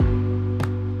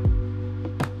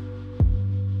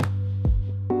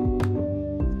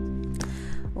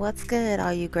What's good,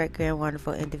 all you great, grand,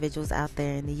 wonderful individuals out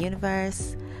there in the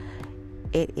universe?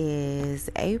 It is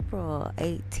April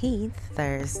 18th,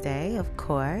 Thursday, of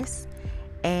course,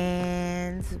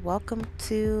 and welcome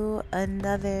to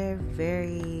another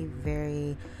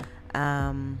very,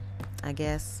 I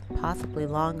guess, possibly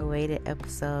long-awaited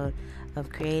episode of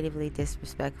Creatively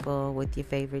Disrespectful with your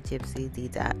favorite gypsy,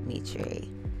 D. Mitri.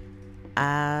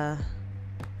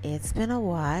 It's been a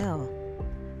while.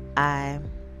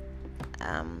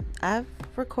 I've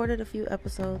recorded a few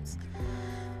episodes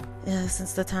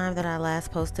since the time that I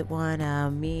last posted one.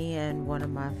 Me and one of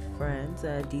my friends,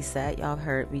 DSAT, y'all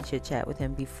heard me chit chat with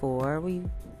him before. We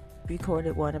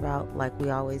recorded one about, like we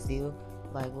always do,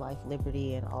 like life,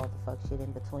 liberty, and all the fuck shit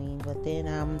in between. But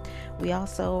then we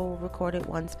also recorded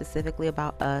one specifically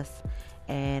about us,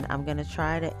 and I'm gonna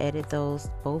try to edit those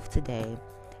both today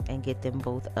and get them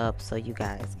both up so you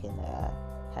guys can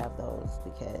have those,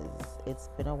 because it's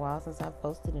been a while since I've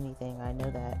posted anything. I know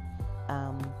that.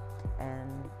 And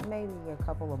maybe a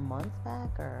couple of months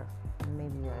back, or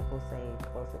maybe we'll say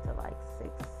closer to like 6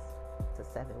 to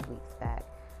 7 weeks back,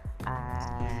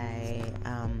 I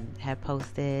had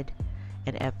posted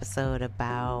an episode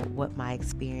about what my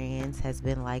experience has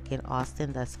been like in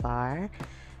Austin thus far.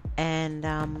 And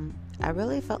I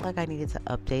really felt like I needed to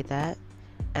update that,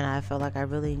 and I felt like I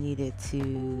really needed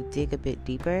to dig a bit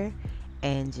deeper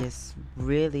and just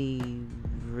really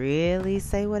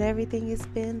say what everything has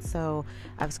been. So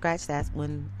I've scratched that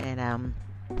one, and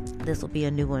this will be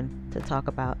a new one to talk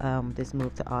about this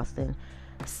move to Austin.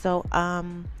 So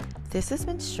this has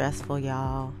been stressful,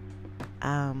 y'all.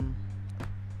 I'll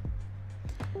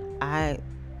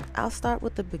start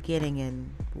with the beginning and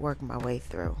work my way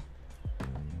through.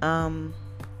 The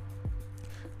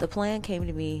plan came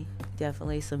to me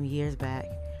definitely some years back.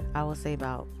 I will say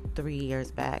about 3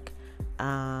 years back.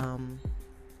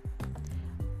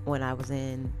 When I was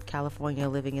in California,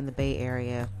 living in the Bay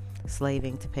Area,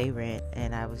 slaving to pay rent,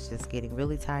 and I was just getting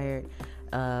really tired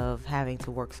of having to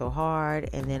work so hard,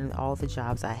 and then all the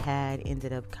jobs I had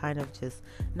ended up kind of just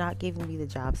not giving me the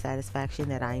job satisfaction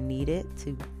that I needed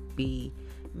to be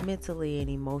mentally and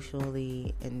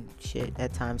emotionally and shit,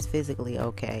 at times physically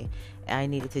okay. I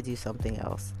needed to do something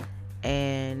else.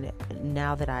 And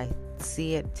now that I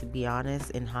see it, to be honest,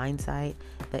 in hindsight,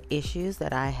 the issues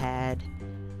that I had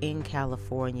in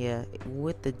California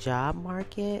with the job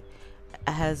market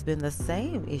has been the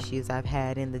same issues I've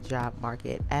had in the job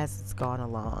market as it's gone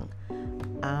along.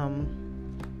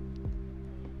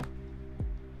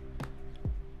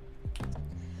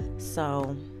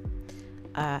 So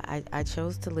I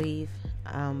chose to leave,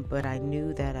 but I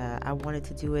knew that I wanted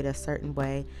to do it a certain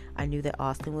way. I knew that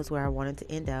Austin was where I wanted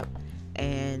to end up,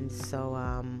 and so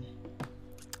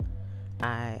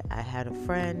I had a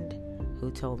friend who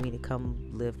told me to come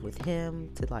live with him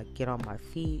to like get on my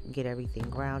feet and get everything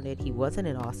grounded. He wasn't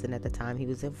in Austin at the time. He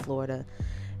was in Florida,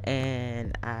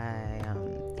 and I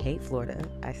hate Florida.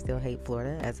 I still hate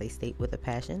Florida as a state with a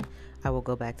passion. I will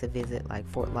go back to visit like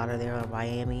Fort Lauderdale or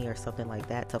Miami or something like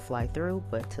that to fly through,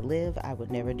 but to live, I would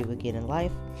never do again in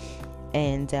life.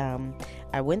 And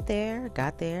I went there,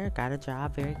 got a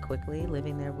job very quickly,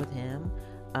 living there with him.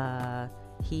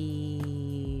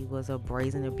 He was a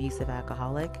brazen abusive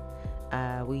alcoholic.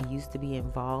 We used to be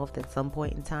involved at some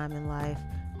point in time in life,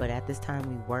 but at this time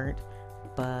we weren't.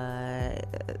 But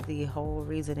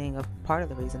part of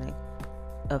the reasoning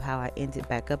of how I ended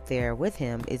back up there with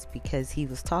him is because he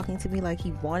was talking to me like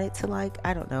he wanted to, like,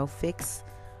 I don't know, fix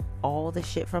all the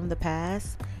shit from the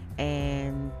past,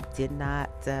 and did not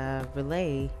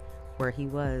relay where he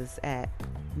was at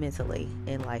mentally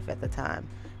in life at the time.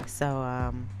 So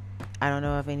I don't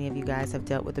know if any of you guys have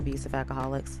dealt with abusive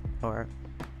alcoholics or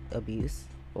abuse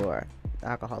or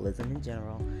alcoholism in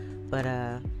general, but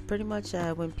pretty much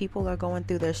when people are going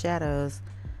through their shadows,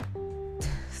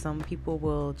 some people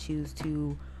will choose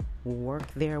to work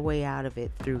their way out of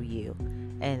it through you,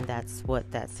 and that's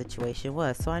what that situation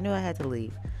was. So I knew I had to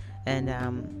leave, and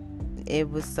it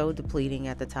was so depleting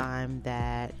at the time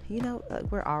that,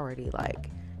 we're already like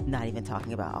not even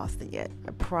talking about Austin yet.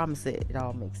 I promise it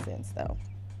all makes sense though.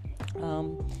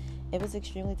 It was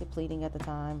extremely depleting at the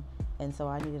time, and so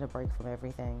I needed a break from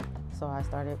everything. So I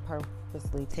started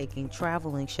purposely taking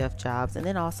traveling chef jobs, and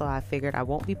then also I figured I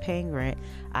won't be paying rent.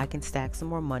 I can stack some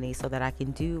more money so that I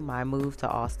can do my move to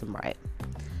Austin right.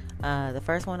 The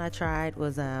first one I tried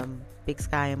was Big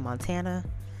Sky in Montana.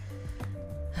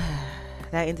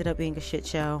 That ended up being a shit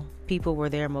show. People were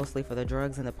there mostly for the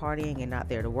drugs and the partying and not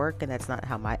there to work, and that's not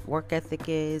how my work ethic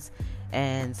is.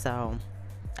 And so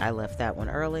I left that one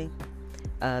early.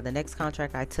 The next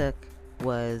contract I took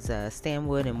was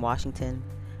Stanwood in Washington.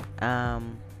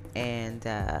 And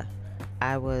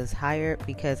I was hired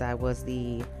because I was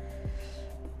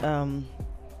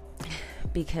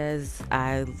because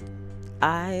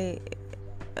I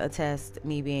attest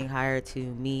me being hired to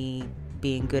me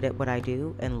being good at what I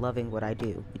do and loving what I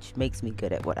do, which makes me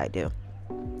good at what I do.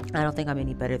 I don't think I'm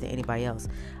any better than anybody else.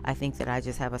 I think that I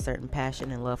just have a certain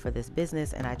passion and love for this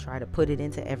business, and I try to put it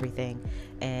into everything,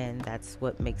 and that's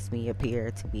what makes me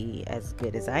appear to be as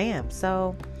good as I am.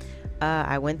 So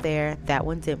I went there. That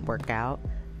one didn't work out.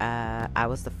 I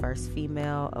was the first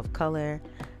female of color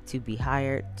to be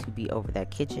hired to be over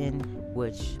that kitchen,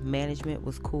 which management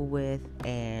was cool with,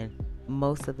 and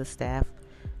most of the staff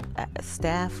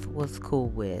was cool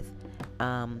with.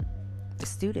 The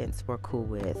students were cool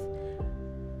with.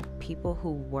 People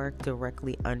who worked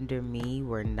directly under me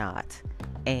were not,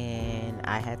 and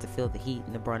I had to feel the heat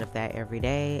and the brunt of that every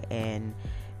day, and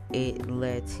it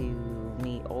led to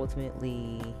me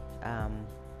ultimately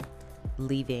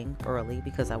leaving early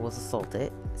because I was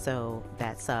assaulted, so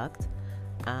that sucked.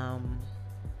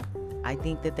 I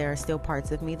think that there are still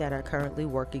parts of me that are currently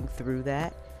working through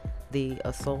that, the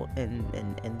assault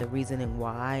and the reasoning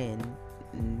why,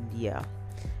 and yeah.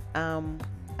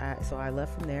 So I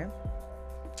left from there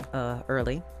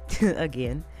early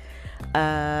again.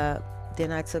 Then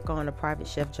I took on a private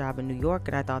chef job in New York,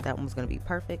 and I thought that one was going to be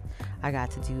perfect. I got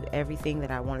to do everything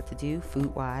that I wanted to do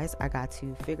food-wise. I got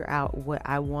to figure out what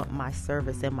I want my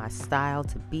service and my style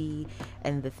to be,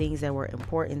 and the things that were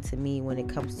important to me when it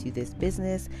comes to this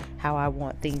business, how I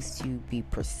want things to be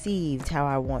perceived, how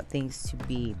I want things to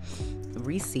be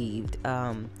received.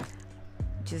 I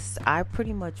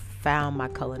pretty much found my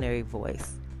culinary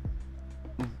voice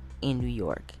in New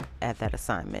York at that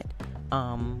assignment.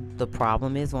 The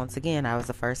problem is, once again, I was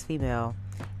the first female,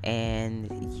 and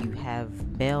you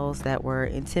have males that were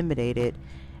intimidated,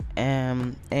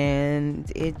 and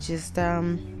it just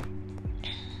I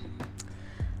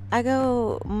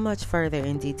go much further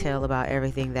in detail about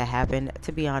everything that happened,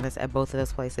 to be honest, at both of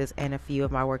those places, and a few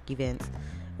of my work incidents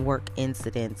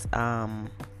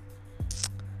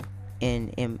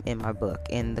in my book,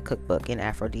 in the cookbook, in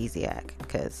Aphrodisiac,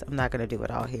 because I'm not going to do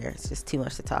it all here. It's just too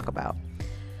much to talk about.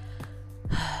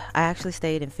 I actually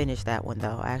stayed and finished that one,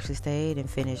 though. I actually stayed and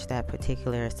finished that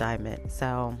particular assignment.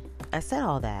 So I said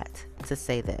all that to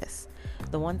say this.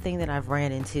 The one thing that I've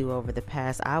ran into over the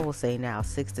past, I will say now,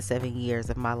 6 to 7 years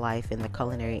of my life in the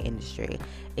culinary industry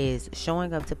is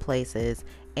showing up to places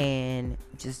and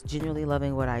just genuinely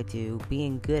loving what I do,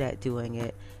 being good at doing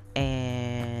it,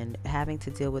 and having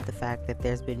to deal with the fact that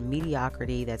there's been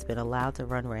mediocrity that's been allowed to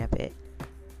run rampant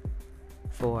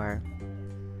for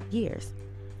years.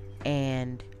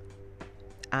 And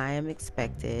I am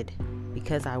expected,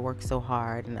 because I work so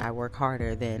hard, and I work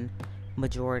harder than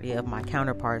majority of my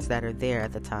counterparts that are there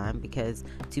at the time, because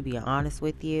to be honest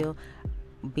with you,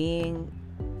 being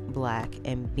black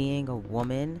and being a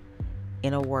woman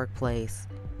in a workplace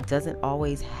doesn't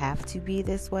always have to be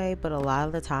this way, but a lot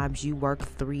of the times you work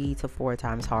 3 to 4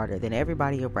 times harder than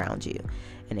everybody around you,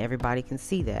 and everybody can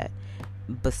see that,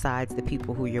 besides the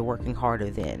people who you're working harder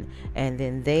than, and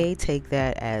then they take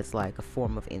that as like a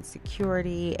form of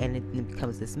insecurity, and it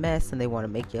becomes this mess, and they want to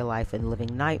make your life a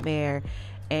living nightmare.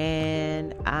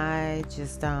 And I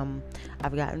just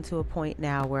I've gotten to a point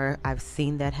now where I've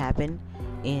seen that happen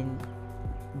in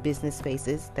business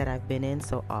spaces that I've been in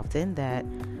so often that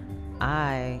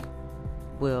I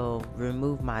will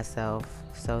remove myself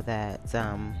so that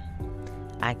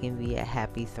I can be a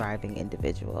happy, thriving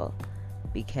individual,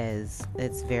 because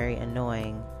it's very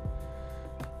annoying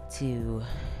to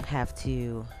have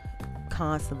to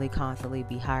constantly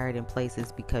be hired in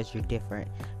places because you're different,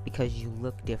 because you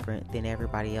look different than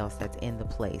everybody else that's in the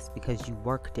place, because you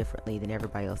work differently than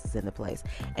everybody else is in the place,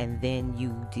 and then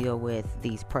you deal with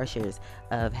these pressures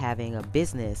of having a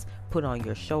business put on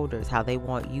your shoulders, how they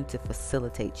want you to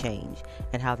facilitate change,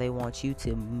 and how they want you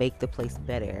to make the place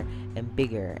better and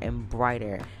bigger and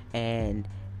brighter, and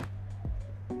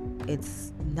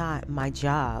it's not my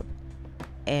job.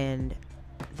 And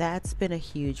that's been a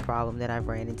huge problem that I've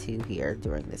ran into here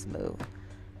during this move.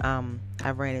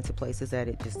 I've ran into places that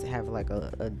it just have like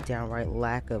a downright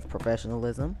lack of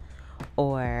professionalism,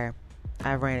 or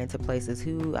I ran into places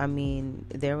who,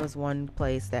 there was one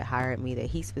place that hired me that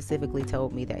he specifically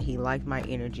told me that he liked my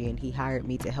energy, and he hired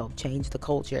me to help change the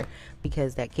culture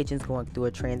because that kitchen's going through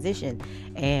a transition,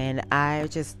 and I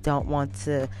just didn't want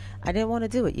to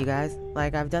do it, you guys.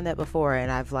 Like, I've done that before,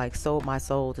 and I've like sold my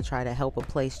soul to try to help a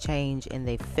place change, and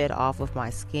they fed off of my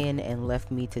skin and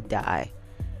left me to die.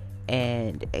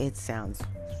 And it sounds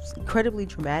incredibly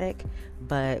dramatic,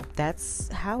 but that's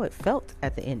how it felt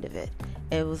at the end of it.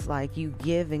 It was like you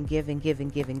give and give and give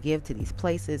and give and give to these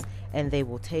places, and they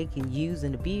will take and use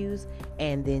and abuse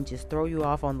and then just throw you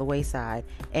off on the wayside.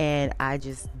 And I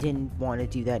just didn't want to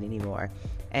do that anymore.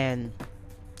 And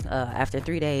after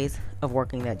 3 days of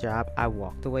working that job, I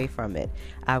walked away from it.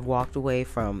 I've walked away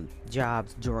from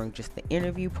jobs during just the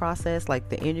interview process. Like,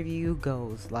 the interview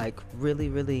goes like really,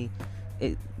 really.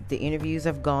 The interviews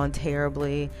have gone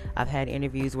terribly. I've had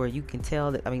interviews where you can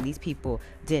tell that, these people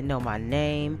didn't know my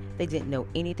name. They didn't know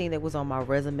anything that was on my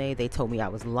resume. They told me I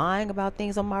was lying about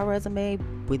things on my resume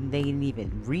when they didn't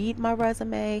even read my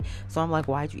resume. So I'm like,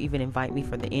 why'd you even invite me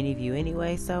for the interview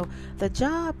anyway? So the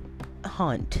job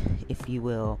hunt, if you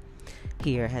will,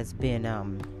 here has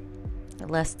been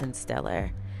less than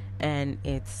stellar. And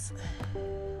it's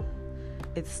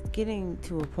getting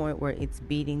to a point where it's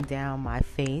beating down my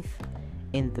faith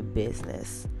in the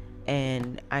business.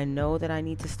 And I know that I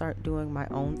need to start doing my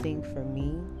own thing for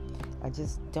me. I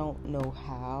just don't know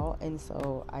how. And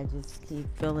so I just keep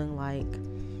feeling like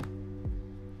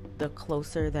the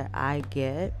closer that I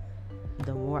get,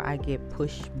 the more I get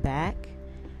pushed back.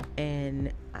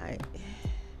 And I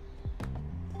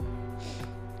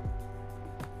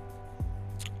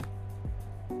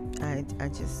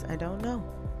don't know.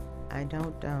 I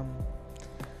don't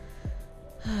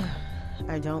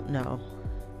know.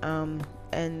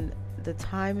 And the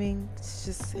timing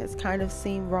just has kind of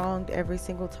seemed wronged every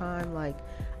single time. Like,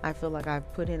 I feel like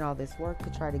I've put in all this work to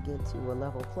try to get to a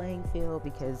level playing field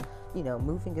because,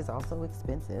 moving is also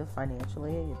expensive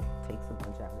financially. It takes a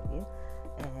bunch out of you.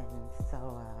 And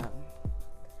so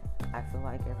I feel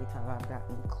like every time I've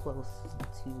gotten close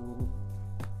to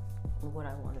what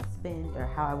I want to spend or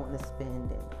how I want to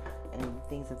spend and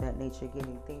things of that nature,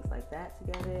 getting things like that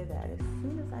together, that as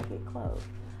soon as I get close,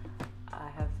 I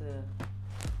have to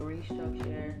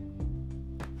restructure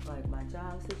like my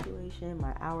job situation.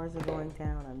 My hours are going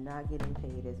down. I'm not getting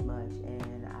paid as much,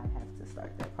 and I have to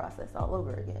start that process all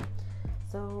over again.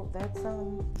 So that's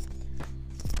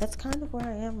kind of where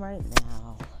I am right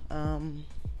now.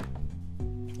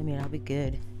 I'll be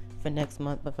good for next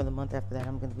month, but for the month after that,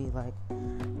 I'm going to be like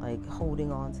holding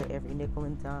on to every nickel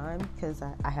and dime because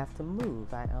I have to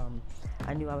move. I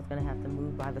knew I was going to have to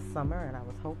move by the summer, and I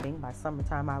was hoping by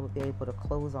summertime I would be able to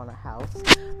close on a house,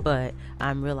 but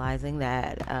I'm realizing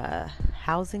that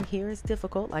housing here is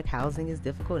difficult, like housing is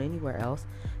difficult anywhere else.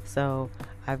 So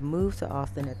I've moved to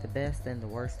Austin at the best and the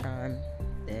worst time,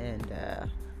 and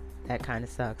that kind of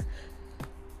sucks.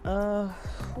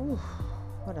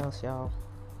 What else, y'all?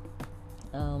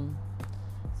 So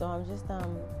I'm just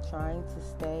trying to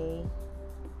stay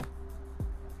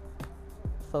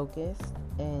focused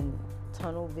and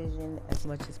tunnel vision as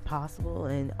much as possible,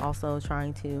 and also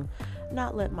trying to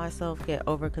not let myself get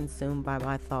overconsumed by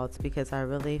my thoughts, because I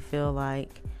really feel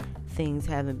like things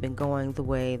haven't been going the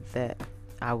way that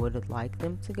I would like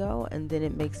them to go, and then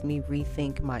it makes me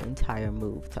rethink my entire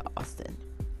move to Austin.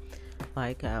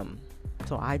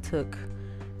 So I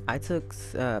took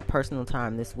personal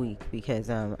time this week because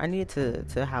I needed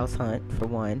to house hunt for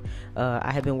one.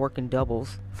 I had been working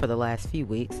doubles for the last few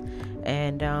weeks,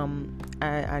 and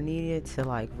I needed to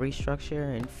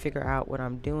restructure and figure out what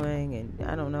I'm doing, and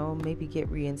I don't know, maybe get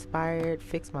re-inspired,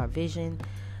 fix my vision.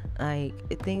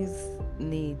 Things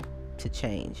need to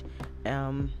change.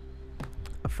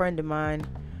 A friend of mine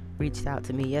reached out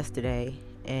to me yesterday,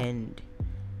 and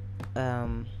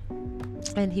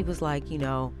he was like,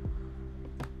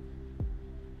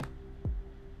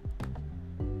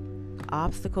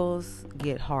 obstacles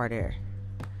get harder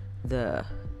the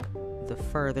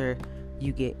further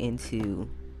you get into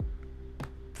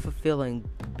fulfilling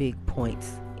big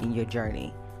points in your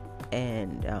journey.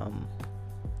 And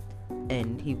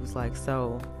he was like,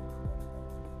 so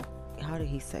how did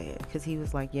he say it? Because he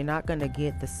was like, you're not going to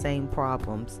get the same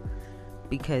problems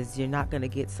because you're not going to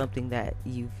get something that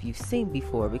you've seen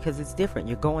before, because it's different.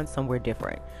 You're going somewhere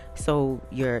different, so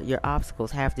your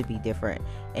obstacles have to be different.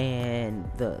 And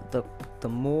the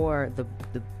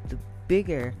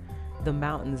bigger the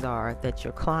mountains are that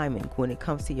you're climbing when it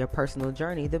comes to your personal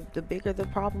journey, the bigger the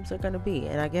problems are going to be.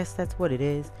 And I guess that's what it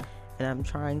is. And I'm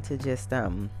trying to just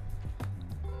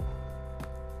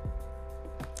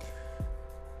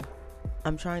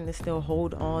I'm trying to still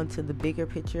hold on to the bigger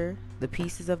picture, the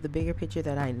pieces of the bigger picture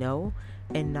that I know,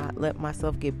 and not let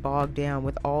myself get bogged down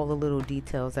with all the little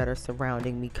details that are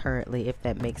surrounding me currently, if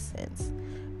that makes sense.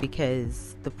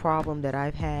 Because the problem that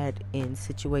I've had in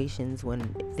situations when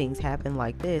things happen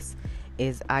like this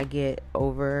is I get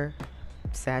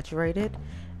oversaturated,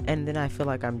 and then I feel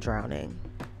like I'm drowning.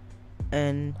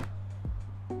 And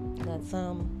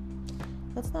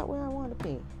that's not where I want to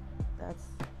be.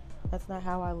 That's not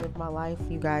how I live my life.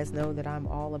 You guys know that I'm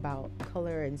all about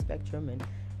color and spectrum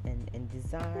and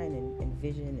design and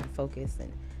vision and focus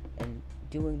and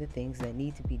doing the things that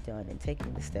need to be done and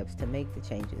taking the steps to make the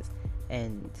changes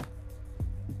and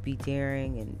be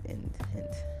daring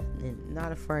and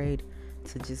not afraid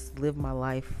to just live my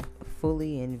life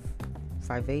fully and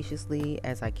vivaciously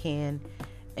as I can.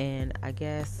 And I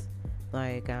guess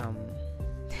like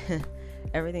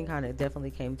everything kind of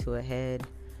definitely came to a head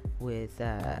with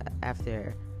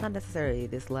after not necessarily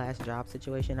this last job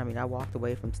situation. I mean, I walked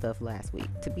away from stuff last week,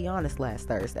 to be honest, last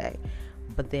Thursday,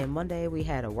 but then Monday we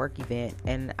had a work event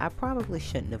and I probably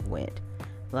shouldn't have went.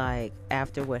 Like,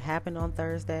 after what happened on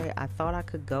Thursday, I thought I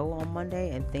could go on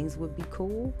Monday and things would be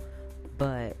cool,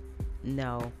 but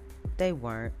no, they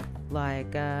weren't.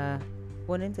 Like,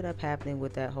 what ended up happening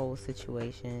with that whole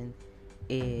situation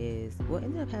is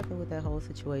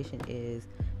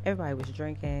everybody was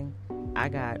drinking. I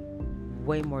got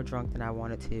way more drunk than I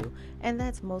wanted to, and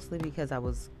that's mostly because I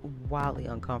was wildly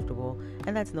uncomfortable,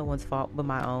 and that's no one's fault but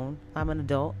my own. I'm an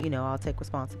adult, I'll take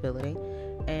responsibility.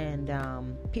 And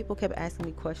people kept asking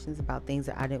me questions about things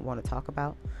that I didn't want to talk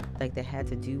about, like that had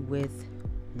to do with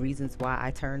reasons why I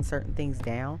turned certain things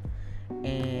down,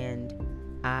 and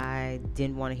I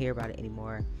didn't want to hear about it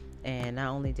anymore. And not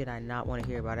only did I not want to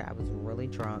hear about it, I was really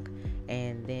drunk.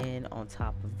 And then on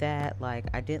top of that, like,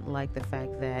 I didn't like the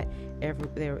fact that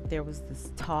there was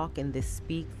this talk and this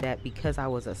speak that because I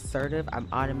was assertive, I'm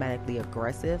automatically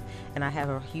aggressive. And I have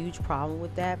a huge problem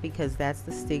with that, because that's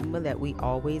the stigma that we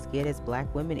always get as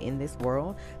black women in this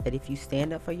world, that if you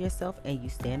stand up for yourself and you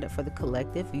stand up for the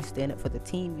collective, you stand up for the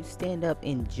team, you stand up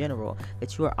in general,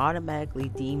 that you are automatically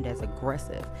deemed as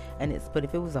aggressive. But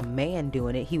if it was a man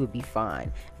doing it, he would be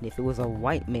fine. And if it was a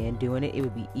white man doing it, it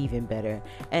would be even better.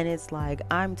 And it's like,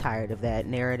 I'm tired of that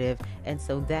narrative. And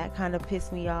so that kind of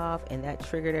pissed me off, and that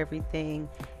triggered everything.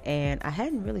 And I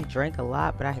hadn't really drank a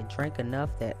lot, but I had drank enough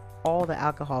that all the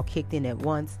alcohol kicked in at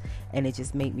once, and it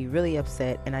just made me really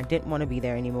upset, and I didn't want to be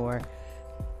there anymore.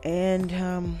 And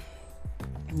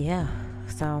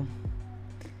so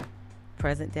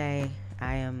present day,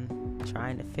 I am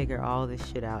trying to figure all this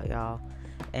shit out, y'all,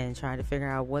 and trying to figure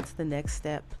out what's the next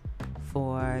step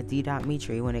for D.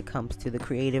 Mitri when it comes to the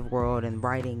creative world and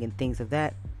writing and things of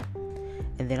that.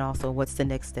 And then also, what's the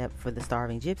next step for the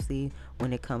Starving Gypsy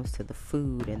when it comes to the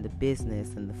food and the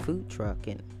business and the food truck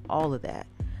and all of that.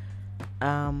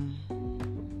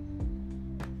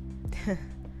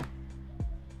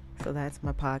 So that's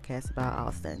my podcast about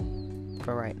Austin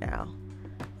for right now.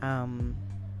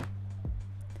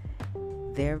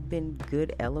 There have been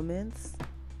good elements,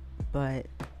 but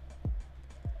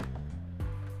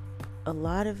a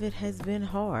lot of it has been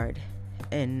hard,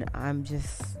 and I'm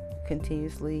just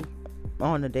continuously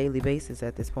on a daily basis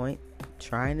at this point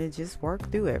trying to just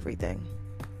work through everything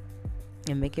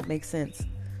and make it make sense,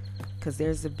 because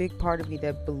there's a big part of me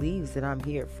that believes that I'm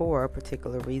here for a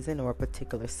particular reason or a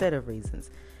particular set of reasons,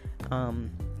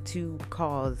 to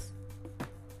cause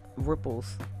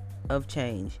ripples of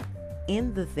change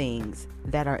in the things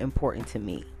that are important to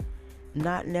me.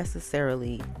 Not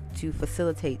necessarily to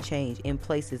facilitate change in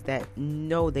places that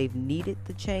know they've needed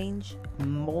the change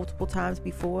multiple times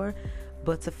before,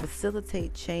 but to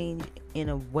facilitate change in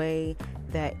a way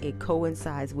that it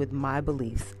coincides with my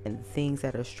beliefs and things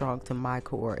that are strong to my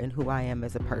core and who I am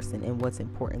as a person and what's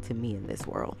important to me in this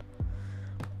world.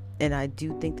 And I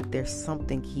do think that there's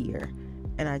something here,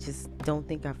 and I just don't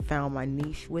think I've found my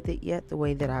niche with it yet the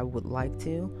way that I would like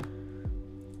to.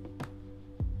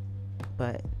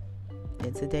 But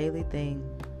it's a daily thing,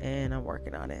 and I'm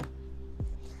working on it.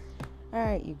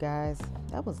 Alright, you guys,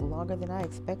 that was longer than I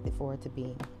expected for it to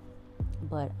be.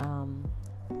 But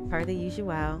per the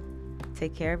usual,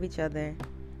 take care of each other,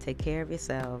 take care of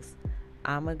yourselves.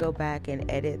 I'm gonna go back and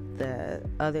edit the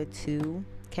other 2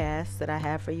 casts that I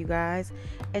have for you guys,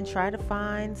 and try to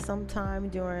find some time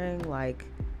during like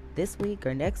this week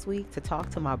or next week to talk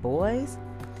to my boys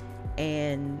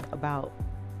and about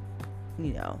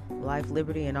life,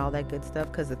 liberty, and all that good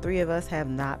stuff, because the 3 of us have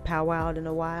not powwowed in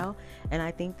a while, and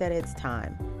I think that it's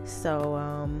time.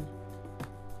 So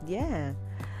yeah.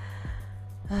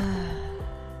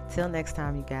 Till next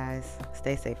time, you guys,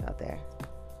 stay safe out there.